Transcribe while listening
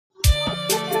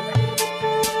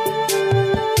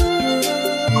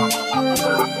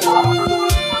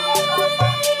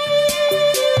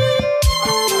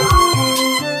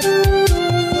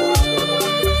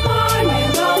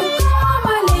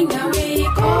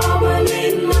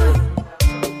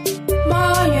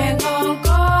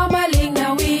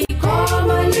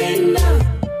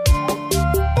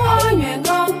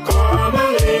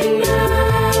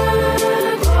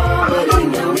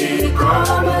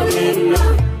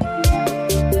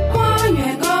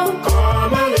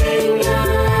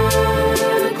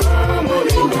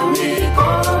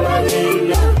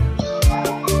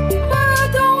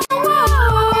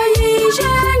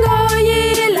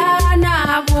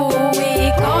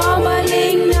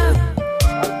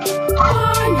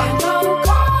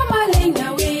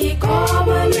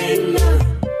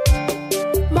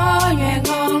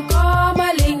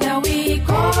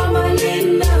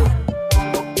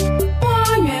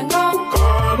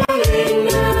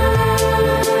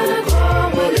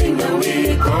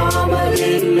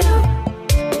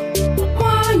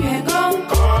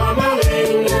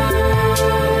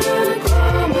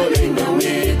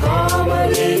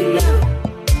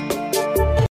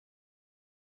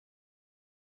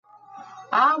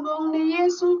Abong ni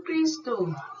Yesu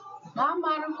Kristo.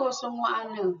 Mama ko sungwa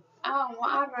anu.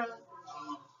 Wara.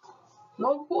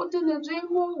 Mo putu na dwe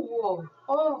wo.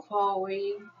 O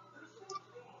fawi.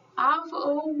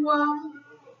 Wa.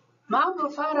 Ma bu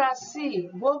farasi.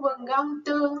 Bo bengang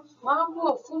te. Ma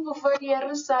bu fu bu fa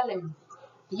Yerusalem.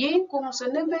 Ye kung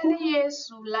se ne bene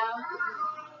Yesu la.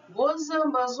 Bo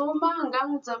zamba zo ma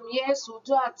ngang zam Yesu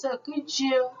jwa te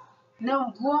kujie.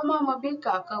 Nam buo ma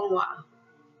mabika kangwa.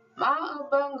 Ma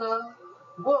abanga.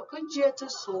 Bo kujie te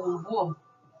so bo.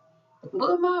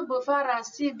 Buma bu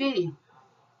farasi bi.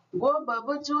 Bo ba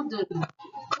bu juden.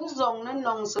 Kuzong na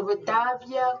nong se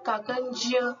betabia kakan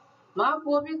jie. Ma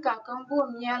bo bi kakan bo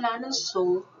miala na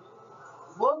so.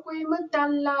 Bo kui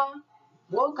metan la.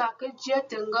 Bo kakan jie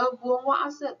tenga bo wa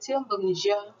asa tiambang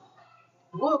jie.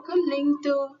 Bo ke ling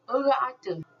te ega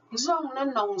ate. Zong na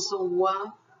nong se wa.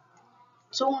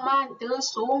 Chung man te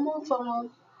so mo fang.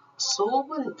 So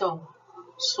bentong.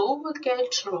 So bu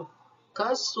ketro.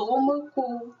 Ka so mo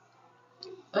ku.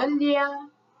 Elia,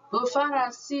 bu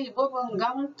farasi bu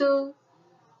bengang te.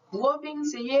 Bo bing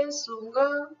se Yesu nga.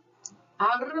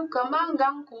 Ar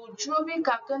kamangang ku jobi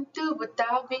kakan te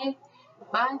betabi.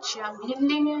 Ban chiam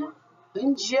hilinga.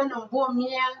 Njia ng bo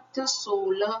mia te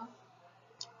so la.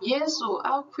 Yesu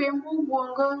a kwem bu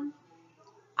bonga.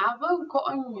 Aba ko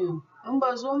anyu.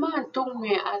 Mba zo man tung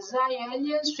me azaya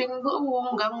lia swing bu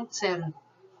wongang tser.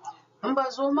 Mba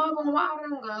zo ma bu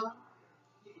waranga.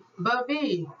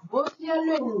 Babi, bo fia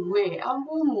luen we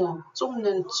ambu mo tung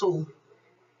nen tsu.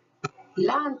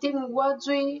 Lan ting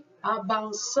wadzui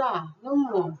abangsa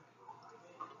numo.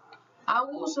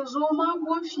 Awu se zo ma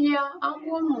bo fia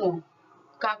ambu mo.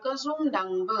 Kaka zong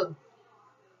dang be.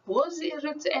 Bo zi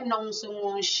rit enong se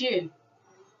mon shie.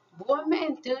 Bo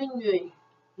men te nyue.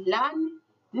 Lan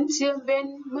ntien ben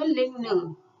meling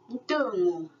neng.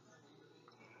 Ntengu.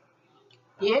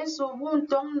 Yesu bun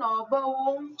tong no ba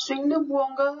wong swing de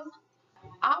bonga.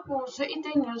 Abu zo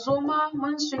ite nyu zo ma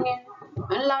man swingen.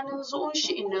 En lan zo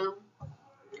shi na.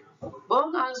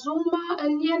 Bong a zo ma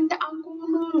alien da angu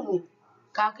nungu.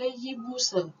 Kaka yi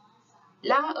busa.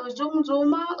 La a zong zo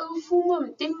ma a fu mom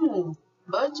tingu.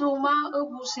 Ba zo ma a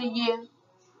busa ye.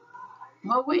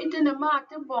 Ma wite na ma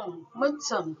te bong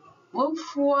mutsam. Mu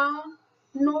fua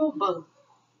no ba.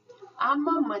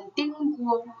 Ama man ting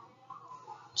buo.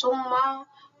 Chung ma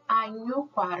anyu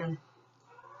kwar.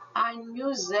 Anyu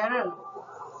zer.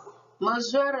 Ma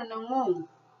zwer na ngung.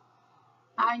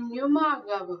 Anyu ma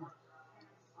gaba.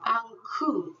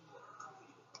 Anku.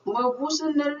 Ma busa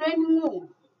na len ngung.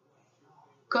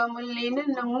 Ka ma lene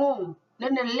na ngung. Na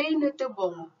lene te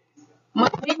bong. Ma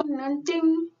ling nan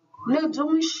ting na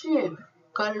dung shie.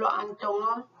 Ka lo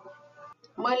antonga.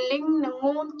 Ma ling na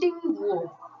ngung ting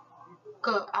buo.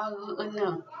 Ka ag na.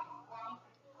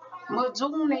 Ma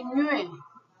dung na nyue.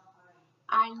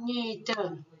 Anyi te.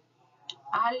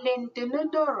 Alen te na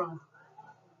doro.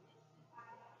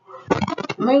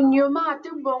 Ma nyu ma te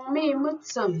bong me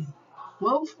mutsam.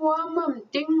 Ma fua mam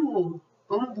ting mu.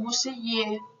 Busa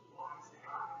ye.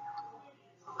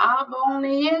 Abong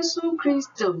ni Yesu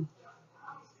Kristo.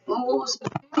 Ma wo se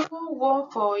wo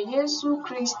for Yesu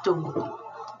Kristo.